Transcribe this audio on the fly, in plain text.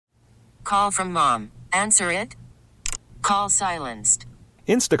Call from mom. Answer it. Call silenced.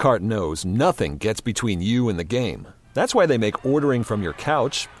 Instacart knows nothing gets between you and the game. That's why they make ordering from your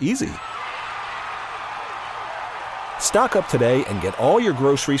couch easy. Stock up today and get all your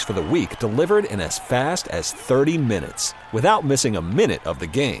groceries for the week delivered in as fast as 30 minutes without missing a minute of the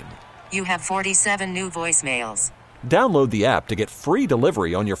game. You have 47 new voicemails. Download the app to get free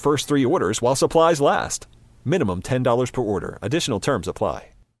delivery on your first 3 orders while supplies last. Minimum $10 per order. Additional terms apply.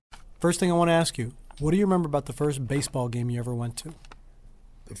 First thing I want to ask you, what do you remember about the first baseball game you ever went to?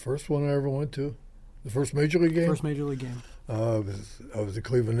 The first one I ever went to? The first Major League game? First Major League game. I was a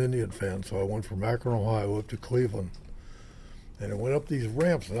Cleveland Indian fan, so I went from Akron, Ohio, up to Cleveland. And I went up these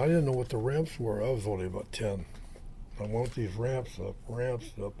ramps, and I didn't know what the ramps were. I was only about 10. I went up these ramps up,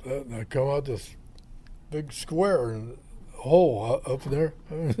 and I come out this big square and hole up there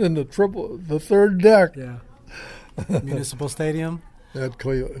in the third deck. Yeah. Municipal Stadium? At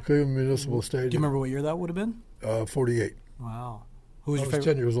Cleveland Municipal Stadium. Do you remember what year that would have been? 48. Wow. I was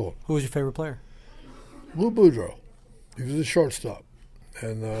 10 years old. Who was your favorite player? Lou Boudreau. He was a shortstop.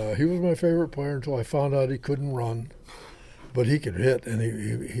 And he was my favorite player until I found out he couldn't run. But he could hit, and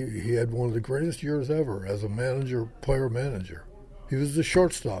he had one of the greatest years ever as a player-manager. He was the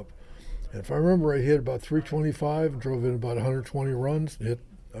shortstop. And if I remember right, he hit about 325 and drove in about 120 runs, hit,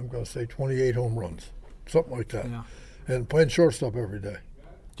 I'm going to say, 28 home runs, something like that. Yeah. And playing shortstop every day.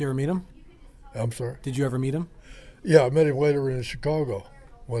 Did you ever meet him? I'm sorry? Did you ever meet him? Yeah, I met him later in Chicago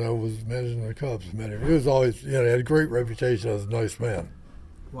when I was managing the Cubs. Met him. He was always, he had a great reputation as a nice man.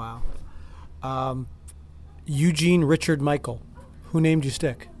 Wow. Eugene Richard Michael. Who named you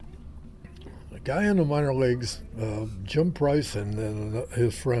Stick? A guy in the minor leagues, Jim Price and then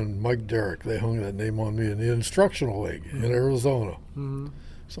his friend Mike Derrick, they hung that name on me in the instructional league in Arizona. Mm-hmm.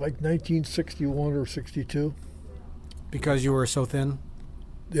 It's like 1961 or 62. Because you were so thin?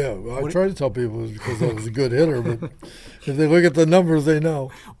 Yeah, I try to tell people it was because I was a good hitter, but if they look at the numbers, they know.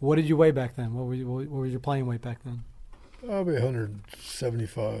 What did you weigh back then? What was your playing weight back then? Probably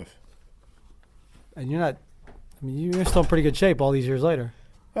 175. And you're still in pretty good shape all these years later.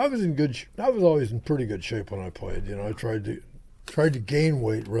 I was always in pretty good shape when I played. You know, I tried to gain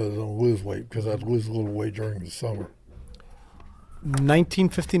weight rather than lose weight because I'd lose a little weight during the summer.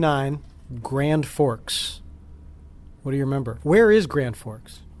 1959, Grand Forks. What do you remember? Where is Grand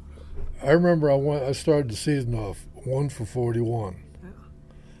Forks? I remember I started the season off 1 for 41.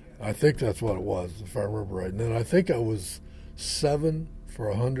 I think that's what it was, if I remember right. And then I think I was 7 for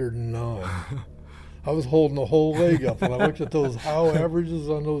 109. I was holding the whole leg up. When I looked at those Howe averages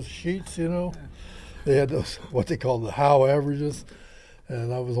on those sheets, you know, they had those, what they call the Howe averages,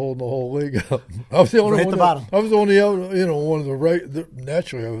 and I was holding the whole leg up. I was the only right one. At the bottom. I was the only, one of the right.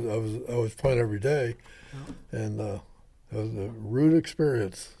 Naturally, I was playing every day, and it was a rude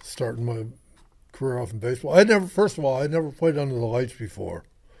experience starting my career off in baseball. First of all, I had never played under the lights before,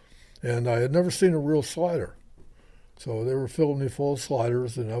 and I had never seen a real slider. So they were filling me full of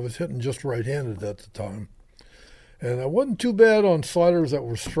sliders, and I was hitting just right-handed at the time. And I wasn't too bad on sliders that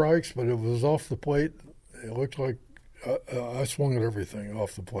were strikes, but it was off the plate. It looked like I swung at everything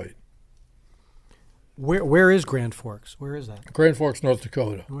off the plate. Where is Grand Forks? Where is that? Grand Forks, North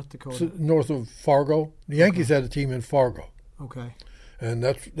Dakota. North Dakota. It's north of Fargo. The Yankees had a team in Fargo. Okay. And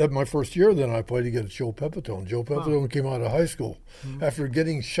that's my first year. Then I played against Joe Pepitone. Joe Pepitone came out of high school. Mm-hmm. After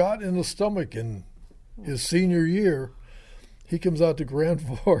getting shot in the stomach in his senior year, he comes out to Grand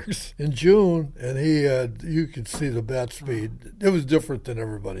Forks in June, and you could see the bat speed. It was different than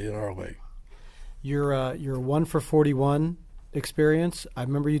everybody in our league. Your 1 for 41 experience, I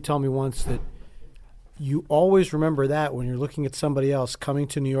remember you telling me once that you always remember that when you're looking at somebody else coming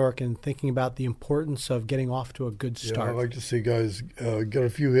to New York and thinking about the importance of getting off to a good start. Yeah, I like to see guys get a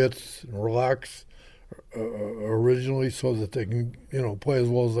few hits and relax originally so that they can, play as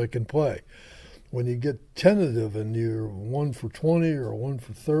well as they can play. When you get tentative and you're 1 for 20 or 1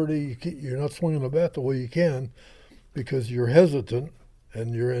 for 30, you're not swinging the bat the way you can because you're hesitant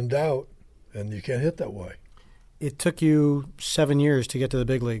and you're in doubt and you can't hit that way. It took you 7 years to get to the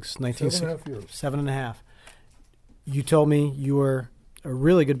big leagues. 7.5 years. 7.5. You told me you were a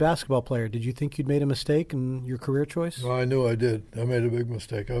really good basketball player. Did you think you'd made a mistake in your career choice? No, I knew I did. I made a big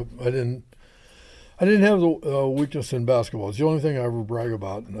mistake. I didn't have the weakness in basketball. It's the only thing I ever brag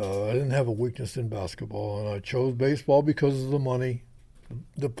about. I didn't have a weakness in basketball, and I chose baseball because of the money.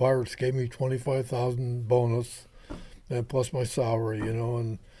 The Pirates gave me $25,000 bonus, and plus my salary,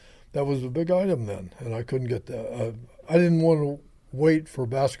 and that was a big item then, and I couldn't get that. I didn't want to wait for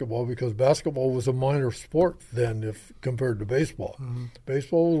basketball because basketball was a minor sport then if compared to baseball. Mm-hmm.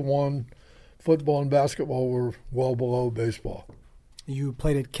 Baseball was one, football and basketball were well below baseball. You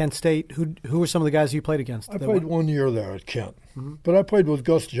played at Kent State. Who were some of the guys you played against? I played 1 year there at Kent, but I played with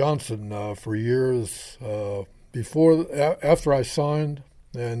Gus Johnson for years after I signed,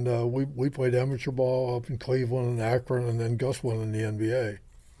 and we played amateur ball up in Cleveland and Akron, and then Gus went in the NBA.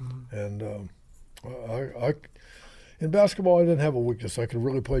 And I in basketball, I didn't have a weakness. I could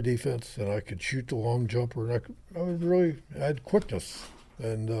really play defense, and I could shoot the long jumper, and I had quickness,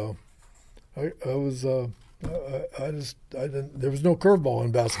 and I didn't. There was no curveball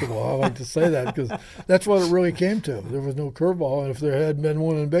in basketball. I like to say that because that's what it really came to. There was no curveball, and if there had been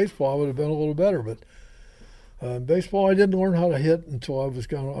one in baseball, I would have been a little better. But in baseball, I didn't learn how to hit until I was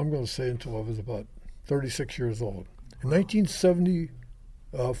until I was about 36 years old. In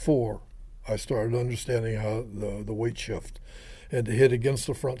 1974, I started understanding how the weight shift and to hit against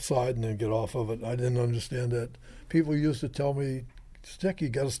the front side and then get off of it. I didn't understand that. People used to tell me, Stick, you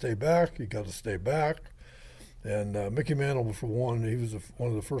got to stay back. You got to stay back. And Mickey Mantle, for one, he was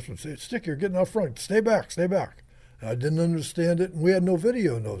one of the first ones to say, Stick, you're getting out front. Stay back, stay back. And I didn't understand it, and we had no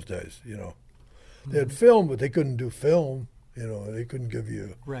video in those days, They had film, but they couldn't do film. They couldn't give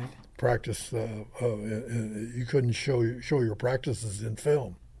you practice. You couldn't show your practices in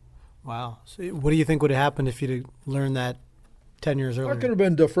film. Wow. So what do you think would have happened if you'd learned that 10 years earlier? I could have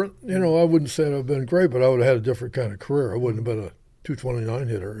been different. I wouldn't say I'd have been great, but I would have had a different kind of career. I wouldn't have been a 229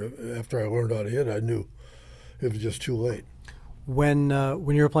 hitter. After I learned how to hit, I knew it was just too late. When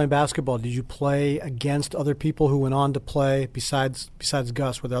you were playing basketball, did you play against other people who went on to play besides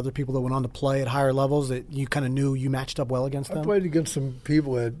Gus? Were there other people that went on to play at higher levels that you kind of knew you matched up well against them? I played against some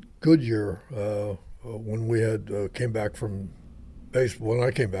people at Goodyear when we came back from baseball. When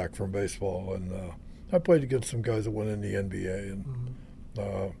I came back from baseball, and I played against some guys that went in the NBA. And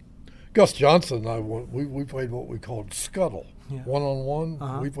Gus Johnson and I we played what we called scuttle,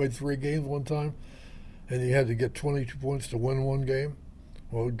 one-on-one. We played 3 games one time. And you had to get 22 points to win one game.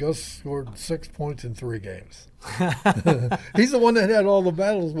 Well, Gus scored 6 points in 3 games. He's the one that had all the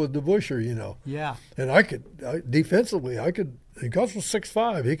battles with DeBusschere, Yeah. And defensively, Gus was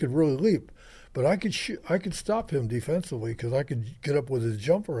 6'5", he could really leap. But I could stop him defensively because I could get up with his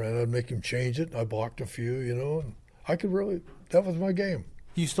jumper and I'd make him change it. I blocked a few, and I could really, that was my game.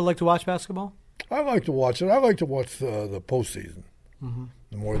 You still like to watch basketball? I like to watch it. I like to watch the postseason.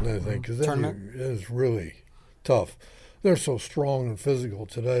 More than anything, because it's really tough. They're so strong and physical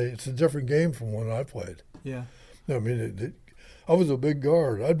today. It's a different game from when I played. Yeah. I mean, I was a big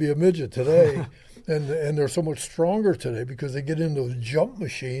guard. I'd be a midget today, and they're so much stronger today because they get in those jump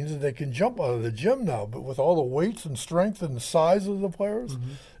machines and they can jump out of the gym now. But with all the weights and strength and the size of the players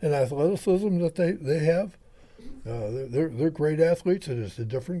and athleticism that they have, they're great athletes, and it's a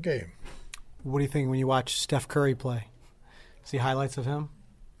different game. What do you think when you watch Steph Curry play? See highlights of him?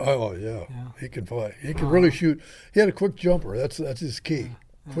 Oh, yeah. He can play. He can really shoot. He had a quick jumper. That's his key,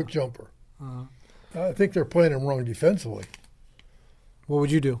 quick jumper. I think they're playing him wrong defensively. What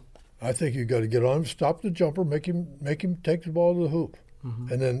would you do? I think you got to get on him, stop the jumper, make him take the ball to the hoop.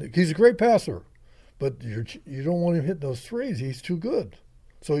 And then he's a great passer, but you don't want him hitting those threes. He's too good.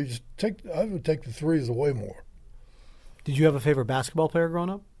 So I would take the threes away more. Did you have a favorite basketball player growing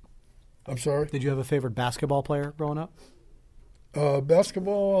up? I'm sorry? Did you have a favorite basketball player growing up?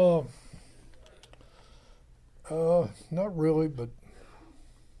 Basketball, not really, but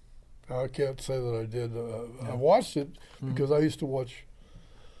I can't say that I did. I watched it because I used to watch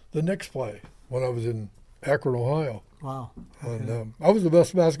the Knicks play when I was in Akron, Ohio. Wow. Okay. And I was the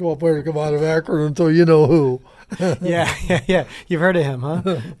best basketball player to come out of Akron until you know who. Yeah. You've heard of him,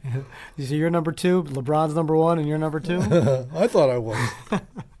 huh? So you're number 2, LeBron's number 1, and you're number 2? I thought I was.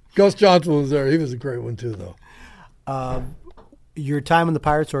 Gus Johnson was there. He was a great one, too, though. Your time in the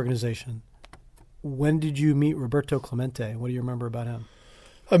Pirates organization, when did you meet Roberto Clemente? What do you remember about him?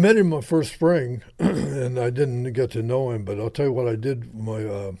 I met him my first spring, and I didn't get to know him, but I'll tell you what I did. It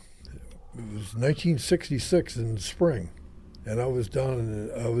was 1966 in the spring, and I was down in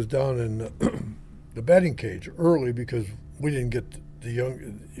the batting cage early because we didn't get the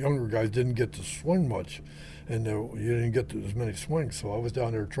younger guys didn't get to swing much, and you didn't get as many swings. So I was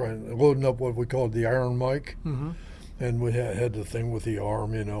down there loading up what we called the iron mic. And we had the thing with the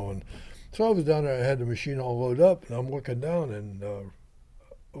arm, and so I was down there. I had the machine all loaded up, and I'm looking down and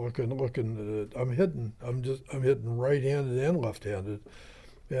looking. I'm hitting right-handed and left-handed,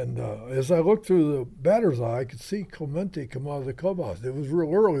 and as I looked through the batter's eye, I could see Clemente come out of the clubhouse. It was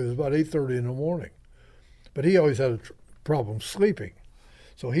real early. It was about 8:30 in the morning, but he always had a problem sleeping,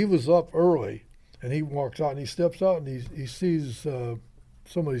 so he was up early, and he walks out and he steps out and he sees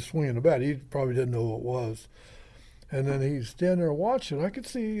somebody swinging the bat. He probably didn't know who it was. And then he's standing there watching. I could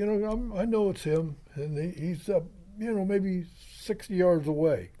see, I know it's him. And he's up, maybe 60 yards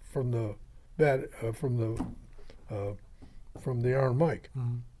away from the bat from the Iron Mike,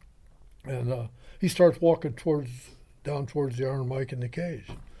 and he starts walking down towards the Iron Mike in the cage,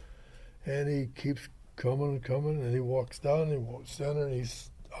 and he keeps coming and coming, and he walks down, and he walks down, and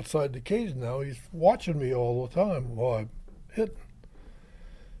he's outside the cage now. He's watching me all the time while I'm hitting.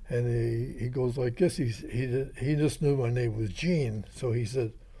 And he goes like this. He just knew my name was Gene, so he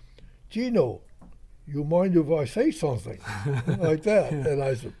said, "Gino, you mind if I say something?" Like that. And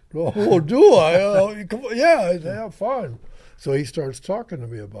I said, "Oh, do I? Yeah." I said, "Yeah, fine." So he starts talking to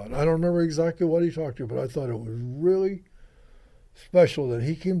me about it. I don't remember exactly what he talked to, but I thought it was really special that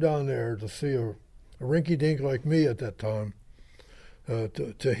he came down there to see a rinky-dink like me at that time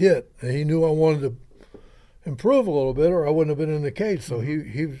to hit, and he knew I wanted to improve a little bit, or I wouldn't have been in the cage. So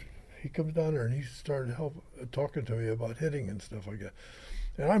he comes down there and he started talking to me about hitting and stuff like that.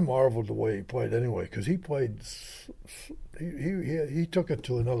 And I marveled the way he played anyway, because he played, he took it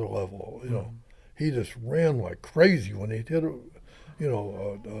to another level. You know, he just ran like crazy when he hit a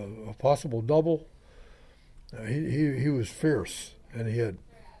possible double. He was fierce, and he had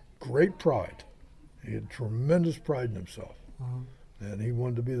great pride. He had tremendous pride in himself, and he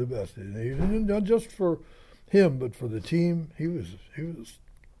wanted to be the best. And he didn't, not just for him, but for the team. He was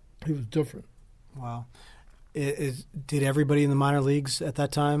different. Wow. Did everybody in the minor leagues at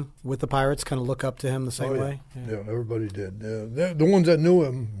that time with the Pirates kind of look up to him the same way? Yeah, everybody did. The ones that knew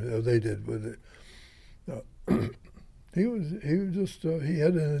him, they did. But he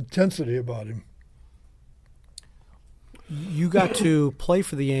had an intensity about him. You got to play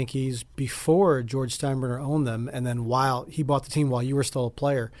for the Yankees before George Steinbrenner owned them, and then while he bought the team while you were still a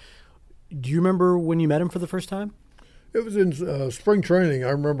player. Do you remember when you met him for the first time? It was in spring training. I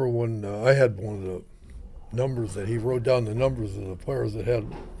remember when I had one of the numbers that he wrote down the numbers of the players that had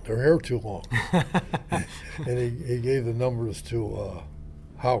their hair too long, and he gave the numbers to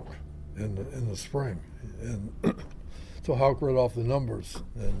Houck in the spring, and so Houck read off the numbers,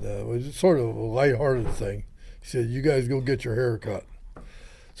 and it was sort of a lighthearted thing. He said, "You guys go get your hair cut."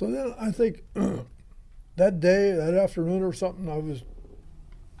 So then I think that afternoon or something, I was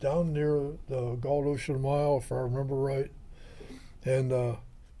down near the Galt Ocean Mile, if I remember right, and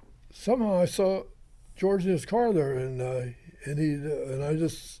somehow I saw George in his car there, and I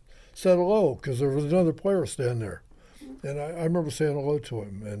just said hello, because there was another player standing there, and I remember saying hello to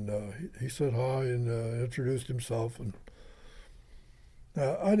him, and he said hi and introduced himself, and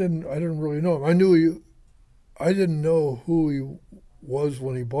I didn't really know him. I didn't know who he was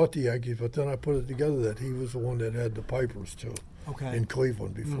when he bought the Yankees, but then I put it together that he was the one that had the Pipers too. Okay. In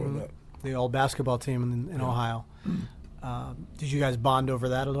Cleveland before that. The old basketball team in Ohio. Did you guys bond over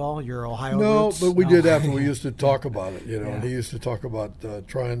that at all? Your Ohio roots? But we did after. We used to talk about it, and he used to talk about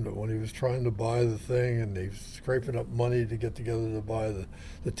when he was trying to buy the thing, and he was scraping up money to get together to buy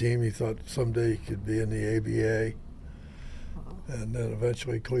the team. He thought someday he could be in the ABA, and then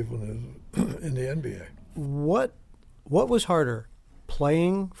eventually Cleveland is in the NBA. What was harder,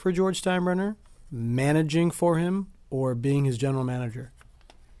 playing for George Steinbrenner, managing for him, or being his general manager?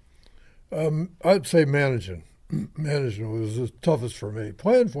 I'd say managing. Managing was the toughest for me.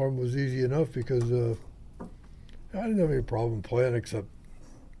 Playing for him was easy enough because I didn't have any problem playing, except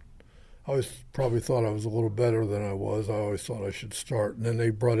I always probably thought I was a little better than I was. I always thought I should start. And then they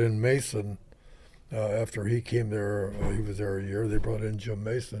brought in Mason after he came there. He was there a year. They brought in Jim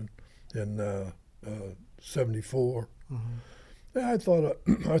Mason in '74. Yeah, I thought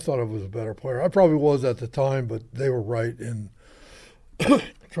I was a better player. I probably was at the time, but they were right in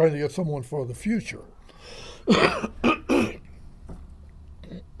trying to get someone for the future. It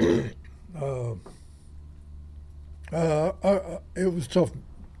was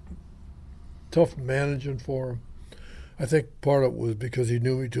tough managing for him. I think part of it was because he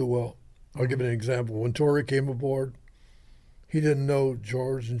knew me too well. I'll give you an example. When Torrey came aboard, he didn't know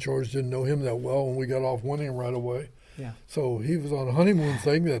George, and George didn't know him that well, and we got off winning right away. Yeah. So he was on a honeymoon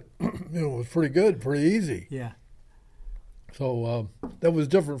thing that was pretty good, pretty easy. Yeah. So that was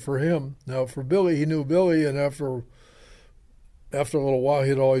different for him. Now for Billy, he knew Billy, and after a little while,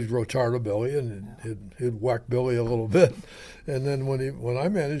 he'd always grow tired of Billy, and he'd whack Billy a little bit. And then when I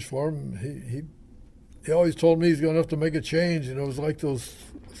managed for him, he always told me he's going to have to make a change, and it was like those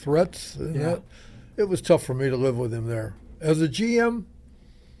threats. And that. It was tough for me to live with him there. As a GM,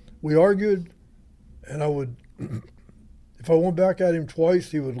 we argued, and I would. If I went back at him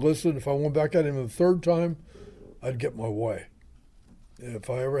twice, he would listen. If I went back at him the third time, I'd get my way. If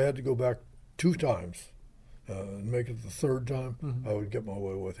I ever had to go back 2 times and make it the third time, I would get my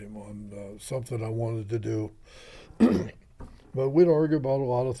way with him on something I wanted to do. But we'd argue about a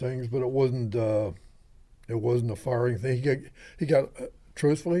lot of things, but it wasn't It wasn't a firing thing.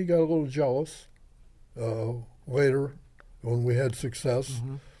 Truthfully, he got a little jealous later when we had success.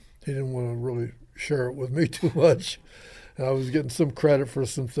 Mm-hmm. He didn't want to really share it with me too much. And I was getting some credit for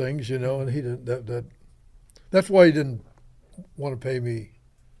some things, and he didn't. That's why he didn't want to pay me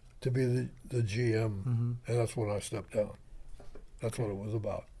to be the GM, Mm-hmm. and that's when I stepped down. That's what it was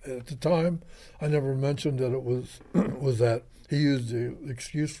about. At the time, I never mentioned that it was that he used the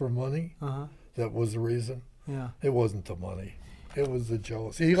excuse for money. Uh-huh. That was the reason. Yeah. It wasn't the money. It was the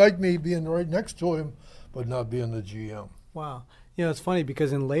jealousy. He liked me being right next to him, but not being the GM. Wow. It's funny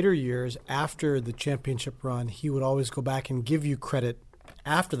because in later years, after the championship run, he would always go back and give you credit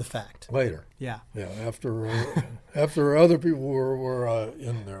after the fact. Later. Yeah. Yeah, after other people were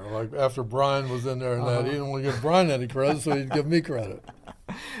in there, like after Brian was in there and that, he didn't want to give Brian any credit, so he'd give me credit.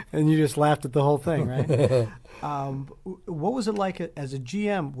 And you just laughed at the whole thing, right? What was it like as a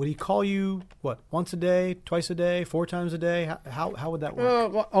GM? Would he call you, once a day, twice a day, 4 times a day? How would that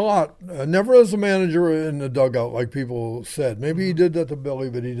work? A lot. Never as a manager in the dugout, like people said. Maybe he did that to Billy,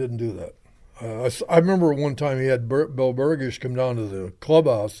 but he didn't do that. I remember one time he had Bill Burgish come down to the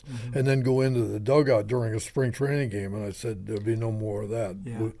clubhouse and then go into the dugout during a spring training game, and I said there'd be no more of that.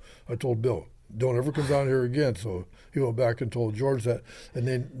 Yeah. I told Bill, don't ever come down here again. So he went back and told George that, and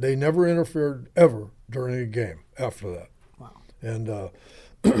they never interfered ever during a game after that. Wow. And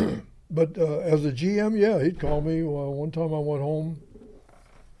but as a GM, yeah, he'd call me. One time I went home.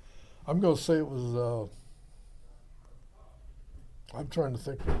 I'm going to say it was. I'm trying to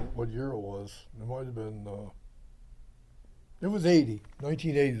think of what year it was. It might have been. It was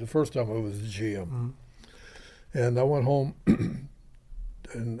 1980, the first time I was the GM. Mm-hmm. And I went home,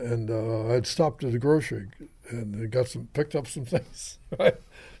 and I'd stopped at the grocery and picked up some things. Right?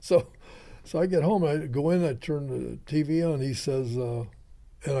 So I get home, I go in, I turn the TV on. He says, and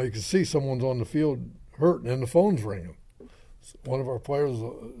I can see someone's on the field hurt, and the phone's ringing. One of our players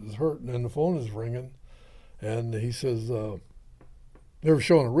is hurt, and the phone is ringing, and he says. They were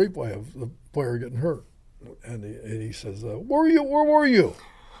showing a replay of the player getting hurt, and he says, "Where were you?"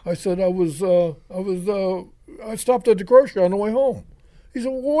 I said, I stopped at the grocery on the way home." He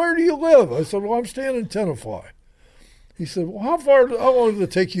said, "Well, where do you live?" I said, "Well, I'm staying in Tenafly." He said, "Well, how long did it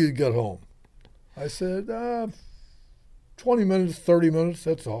take you to get home?" I said, 20 minutes, 30 minutes,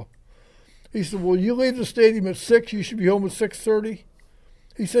 that's all. He said, "Well, you leave the stadium at 6, you should be home at 6:30.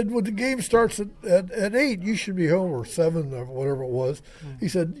 He said, "Well, the game starts at 8, you should be home," or 7, or whatever it was. He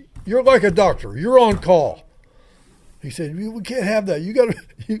said, "You're like a doctor. You're on call." He said, "We can't have that. You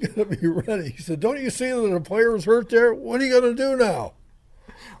gotta be ready." He said, "Don't you see that a player is hurt there? What are you going to do now?"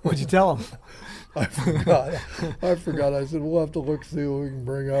 What'd you tell him? I forgot. I said, "We'll have to look, see what we can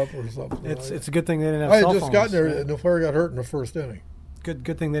bring up or something." It's a good thing they didn't have I cell had phones. just gotten there, Right? and the player got hurt in the first inning.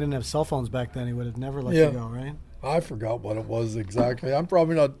 Good thing they didn't have cell phones back then. He would have never let you go, right? I forgot what it was exactly. I'm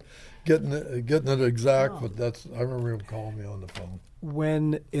probably not getting it exact, but I remember him calling me on the phone.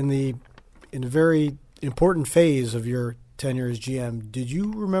 When in a very important phase of your tenure as GM, did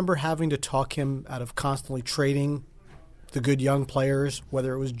you remember having to talk him out of constantly trading the good young players,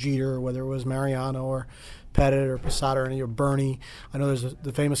 whether it was Jeter, or whether it was Mariano or Pettit or Posada or Bernie? I know there's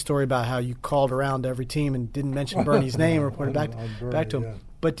the famous story about how you called around to every team and didn't mention Bernie's name or put it back to him. Yeah.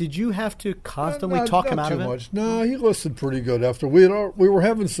 But did you have to constantly talk him out of it? Not too much. No, he listened pretty good. After we were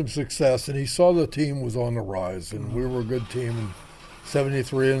having some success, and he saw the team was on the rise, and we were a good team. In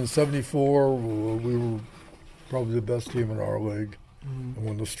 '73 and '74, we were probably the best team in our league. And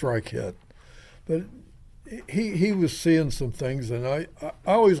when the strike hit, but he was seeing some things, and I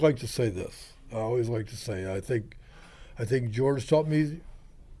always like to say this. I think George taught me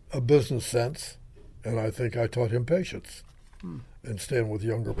a business sense, and I think I taught him patience. And staying with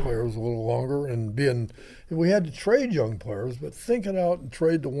younger players a little longer, and we had to trade young players, but think it out and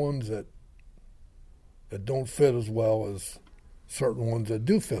trade the ones that don't fit as well as certain ones that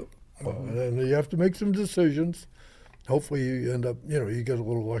do fit well. And you have to make some decisions. Hopefully you end up, you get a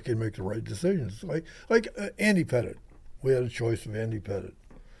little lucky and make the right decisions. Like Andy Pettit. We had a choice of Andy Pettit,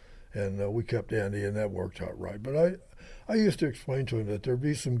 and we kept Andy, and that worked out right. But I used to explain to him that there'd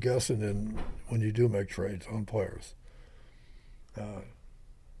be some guessing in when you do make trades on players.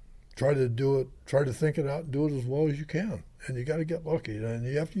 Try to think it out and do it as well as you can. And you got to get lucky. And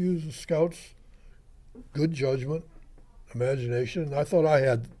you have to use the scouts' good judgment, imagination. I thought I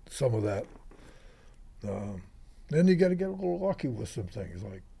had some of that. Then you got to get a little lucky with some things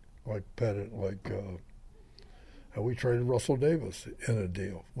like Pettit, we traded Russell Davis in a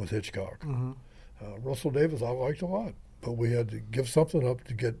deal with Hitchcock. Mm-hmm. Russell Davis I liked a lot, but we had to give something up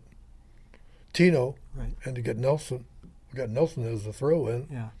to get Tino and to get Nelson. We got Nelson as a throw-in.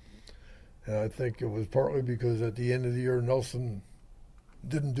 Yeah. And I think it was partly because at the end of the year, Nelson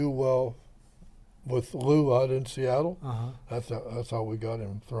didn't do well with Lou out in Seattle. That's how we got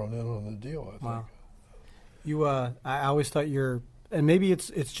him thrown in on the deal, I think. Wow. You, I always thought and maybe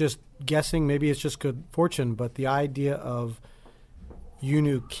it's just guessing, maybe it's just good fortune, but the idea of you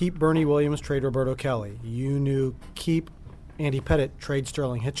knew keep Bernie Williams, trade Roberto Kelly. You knew keep Andy Pettitte, trade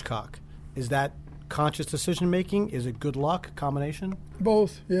Sterling Hitchcock. Is that conscious decision making? Is it good luck combination?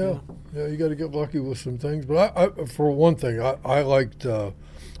 Both, yeah. You got to get lucky with some things. But I for one thing, I liked.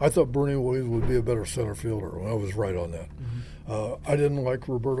 I thought Bernie Williams would be a better center fielder, and I was right on that. I didn't like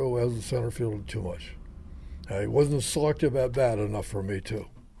Roberto as a center fielder too much. He wasn't selective at bat enough for me too.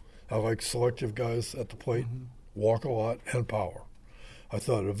 I like selective guys at the plate, walk a lot, and power. I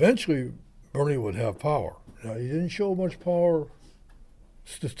thought eventually Bernie would have power. Now, he didn't show much power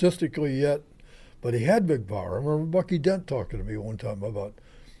statistically yet, but he had big power. I remember Bucky Dent talking to me one time about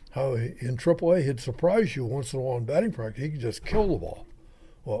how in AAA he'd surprise you once in a while in batting practice. He could just kill the ball.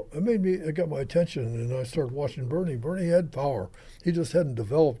 Well, it got my attention, and I started watching Bernie. Bernie had power. He just hadn't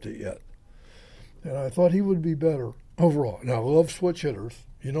developed it yet. And I thought he would be better overall. Now, I love switch hitters.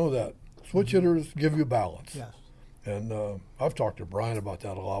 You know that. Switch hitters give you balance. Yes. And I've talked to Brian about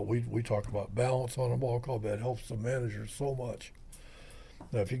that a lot. We talk about balance on a ball club. That helps the managers so much.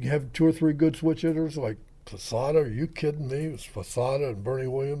 Now, if you have 2 or 3 good switch hitters like Posada, are you kidding me? It was Posada and Bernie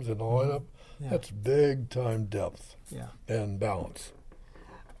Williams in the lineup. Yeah. That's big-time depth and balance.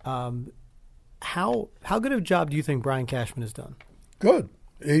 How good of a job do you think Brian Cashman has done? Good.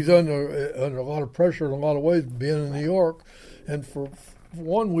 He's under a lot of pressure in a lot of ways, being in New York. And for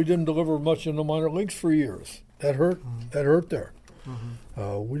one, we didn't deliver much in the minor leagues for years. That hurt. That hurt there.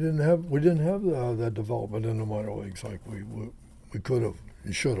 We didn't have that development in the minor leagues like we could have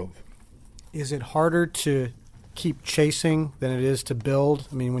and should have. Is it harder to keep chasing than it is to build?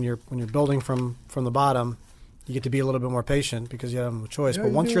 I mean, when you're building from the bottom, you get to be a little bit more patient because you have no choice. Yeah,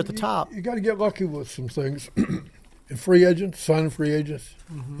 but once you're at the top, you got to get lucky with some things. And free agents, signing free agents,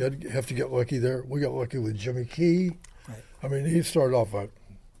 you have to get lucky there. We got lucky with Jimmy Key. Right. I mean, he started off at,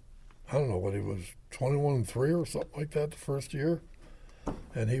 I don't know what he was, 21-3 or something like that the first year,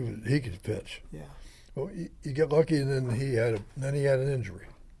 and he could pitch. Yeah. Well, you get lucky, and then he had an injury,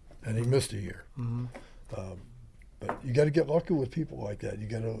 and he missed a year. But you got to get lucky with people like that. You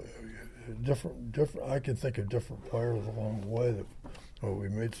got to different. I can think of different players along the way that we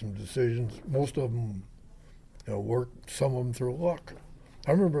made some decisions. Most of them, worked. Some of them through luck.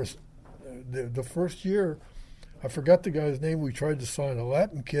 I remember the first year, I forgot the guy's name. We tried to sign a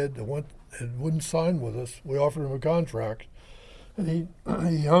Latin kid that wouldn't sign with us. We offered him a contract, and he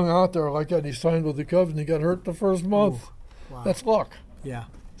hung out there like that. He signed with the Cubs, and he got hurt the first month. Wow. That's luck. Yeah.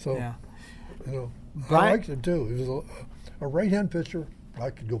 So, yeah. I liked him too. He was a right-hand pitcher.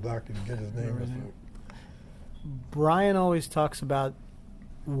 I could go back and get his name. Brian always talks about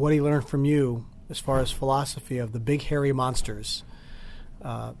what he learned from you as far as philosophy of the big hairy monsters,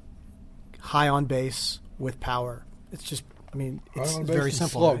 high on base with power. It's just, it's very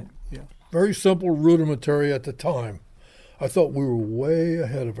simple. Right? Yeah. Very simple, rudimentary at the time. I thought we were way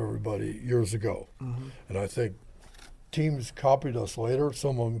ahead of everybody years ago. And I think teams copied us later.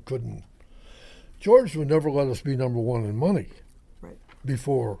 Some of them couldn't. George would never let us be number one in money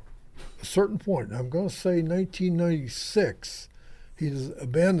before a certain point. I'm going to say 1996. He's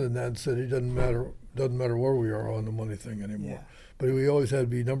abandoned that and said it doesn't matter where we are on the money thing anymore. Yeah. But we always had to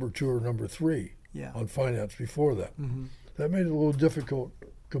be number 2 or number 3 on finance before that. That made it a little difficult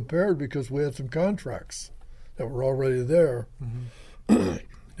compared because we had some contracts that were already there. And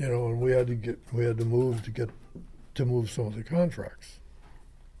we had to move some of the contracts.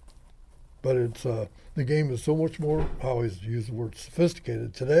 But it's the game is so much more. I always use the word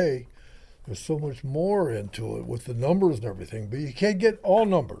sophisticated today. There's so much more into it with the numbers and everything, but you can't get all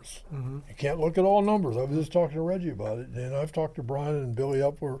numbers. You can't look at all numbers. I was just talking to Reggie about it, and I've talked to Brian and Billy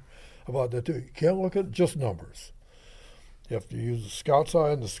Upler about that too. You can't look at just numbers. You have to use the scout's eye,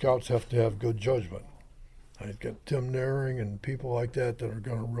 and the scouts have to have good judgment. I've got Tim Naring and people like that are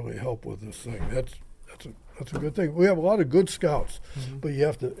going to really help with this thing. That's a good thing. We have a lot of good scouts, but you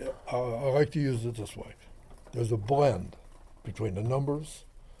have to. I like to use it this way. There's a blend between the numbers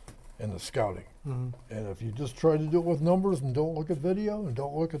and the scouting. And if you just try to do it with numbers and don't look at video and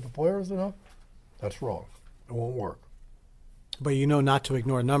don't look at the players enough, that's wrong. It won't work. But not to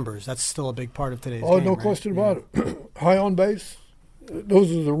ignore numbers. That's still a big part of today's game. Oh, no question about it. High on base,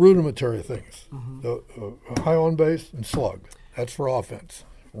 those are the rudimentary things. The high on base and slug. That's for offense.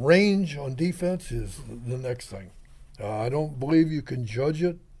 Range on defense is the next thing. I don't believe you can judge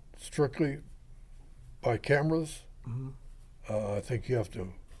it strictly by cameras. I think you have to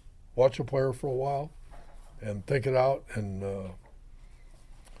watch a player for a while and think it out. And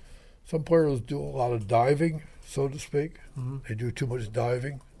some players do a lot of diving, so to speak. Mm-hmm. They do too much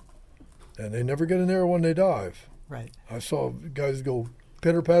diving, and they never get in there when they dive. Right. I saw guys go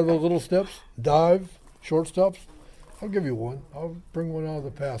pitter-patter those little steps, dive, short steps. I'll give you one. I'll bring one out of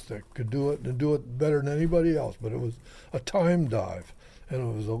the past that could do it and do it better than anybody else. But it was a time dive, and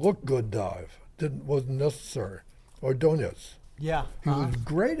it was a look-good dive. Wasn't necessary. Ordonez. Yeah. He was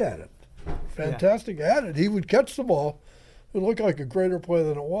great at it. Fantastic at it. He would catch the ball. It looked like a greater play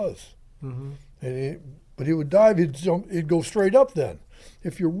than it was. Mm-hmm. But he would dive. He'd jump. He'd go straight up then.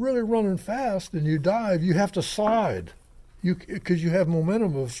 If you're really running fast and you dive, you have to slide, because you have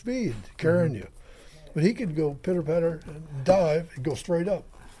momentum of speed carrying you. But he could go pitter-patter and dive and go straight up.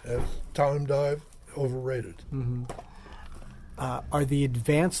 As time dive, overrated. Mm-hmm. Are the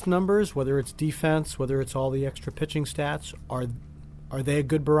advanced numbers, whether it's defense, whether it's all the extra pitching stats, are they a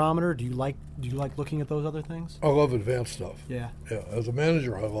good barometer? Do you like looking at those other things? I love advanced stuff. Yeah. Yeah. As a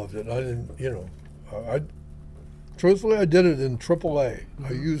manager, I loved it. I didn't, truthfully, I did it in AAA. Mm-hmm.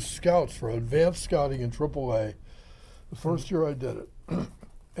 I used scouts for advanced scouting in AAA. The first year I did it.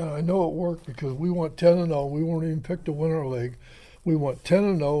 And I know it worked because we went 10-0. We weren't even picked to win our league. We went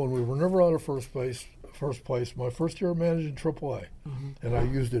 10-0, and we were never out of first place. My first year managing AAA, and I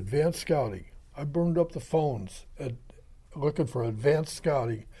used advanced scouting. I burned up the phones looking for advanced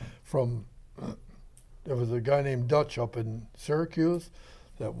scouting from. There was a guy named Dutch up in Syracuse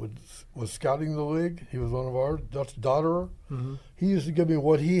that was scouting the league. He was one of ours, Dutch Dotterer. Mm-hmm. He used to give me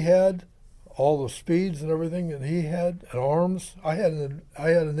what he had, all the speeds and everything that he had, and arms. I had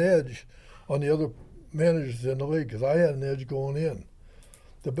an edge on the other managers in the league because I had an edge going in.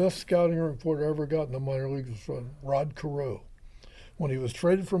 The best scouting report I ever got in the minor leagues was from Rod Carew. When he was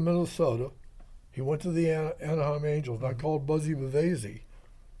traded from Minnesota, he went to the Anaheim Angels, and I called Buzzy Bavasi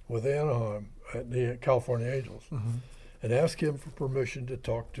with Anaheim at the California Angels and asked him for permission to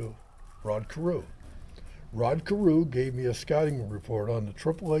talk to Rod Carew. Rod Carew gave me a scouting report on the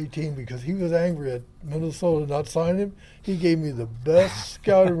AAA team because he was angry at Minnesota not signing him. He gave me the best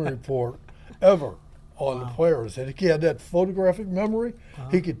scouting report ever on the players. And he had that photographic memory.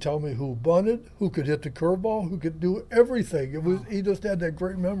 He could tell me who bunted, who could hit the curveball, who could do everything. He just had that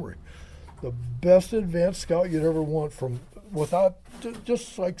great memory. The best advanced scout you'd ever want without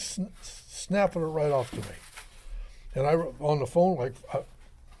just like snapping it right off to me. And I on the phone,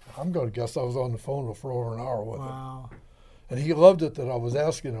 I'm going to guess I was on the phone for over an hour with him. And he loved it that I was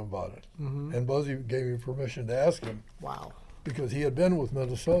asking him about it. Mm-hmm. And Buzzy gave me permission to ask him. Wow. Because he had been with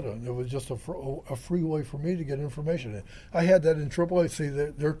Minnesota, and it was just a free way for me to get information. And I had that in AAA. See,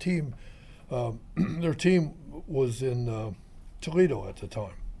 their team was in Toledo at the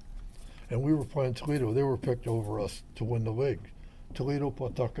time, and we were playing Toledo. They were picked over us to win the league. Toledo,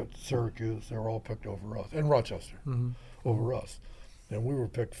 Pawtucket, Syracuse, they were all picked over us, and Rochester over us. And we were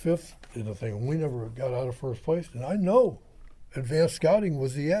picked 5th in the thing, and we never got out of first place. And I know advanced scouting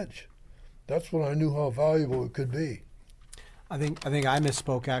was the edge. That's when I knew how valuable it could be. I think I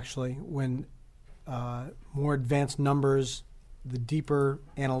misspoke actually when more advanced numbers, the deeper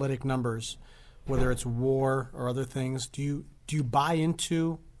analytic numbers, whether it's WAR or other things. Do you buy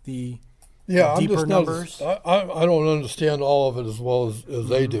into the deeper numbers? I don't understand all of it as well as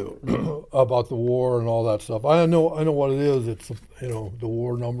they do about the WAR and all that stuff. I know what it is. It's the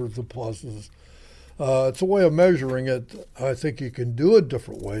WAR numbers, the pluses. It's a way of measuring it. I think you can do it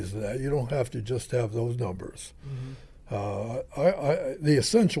different ways than that. You don't have to just have those numbers. Mm-hmm. The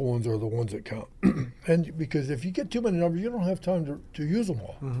essential ones are the ones that count. And because if you get too many numbers, you don't have time to use them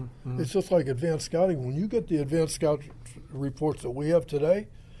all. Mm-hmm, mm-hmm. It's just like advanced scouting. When you get the advanced scout reports that we have today,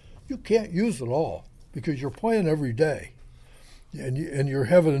 you can't use it all because you're playing every day. And you're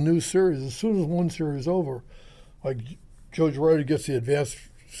having a new series. As soon as one series is over, like Joe Girardi gets the advanced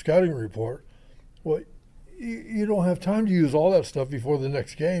scouting report, well, you don't have time to use all that stuff before the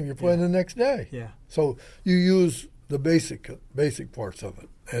next game. You're playing the next day. Yeah. So you use the basic parts of it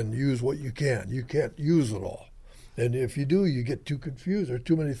and use what you can. You can't use it all. And if you do, you get too confused. There are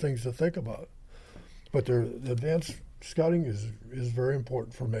too many things to think about. But the advanced scouting is very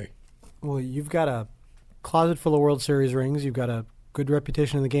important for me. Well, you've got a closet full of World Series rings. You've got a good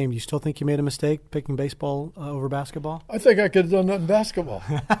reputation in the game. Do you still think you made a mistake picking baseball over basketball? I think I could have done that in basketball.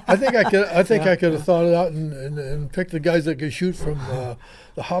 I think I could have thought it out and picked the guys that could shoot from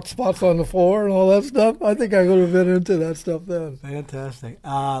the hot spots on the floor and all that stuff. I think I would have been into that stuff then. Fantastic.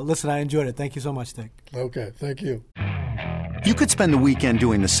 Listen, I enjoyed it. Thank you so much, Dick. Okay, thank you. You could spend the weekend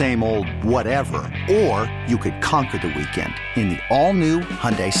doing the same old whatever, or you could conquer the weekend in the all-new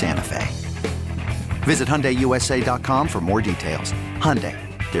Hyundai Santa Fe. Visit HyundaiUSA.com for more details. Hyundai,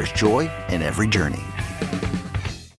 There's joy in every journey.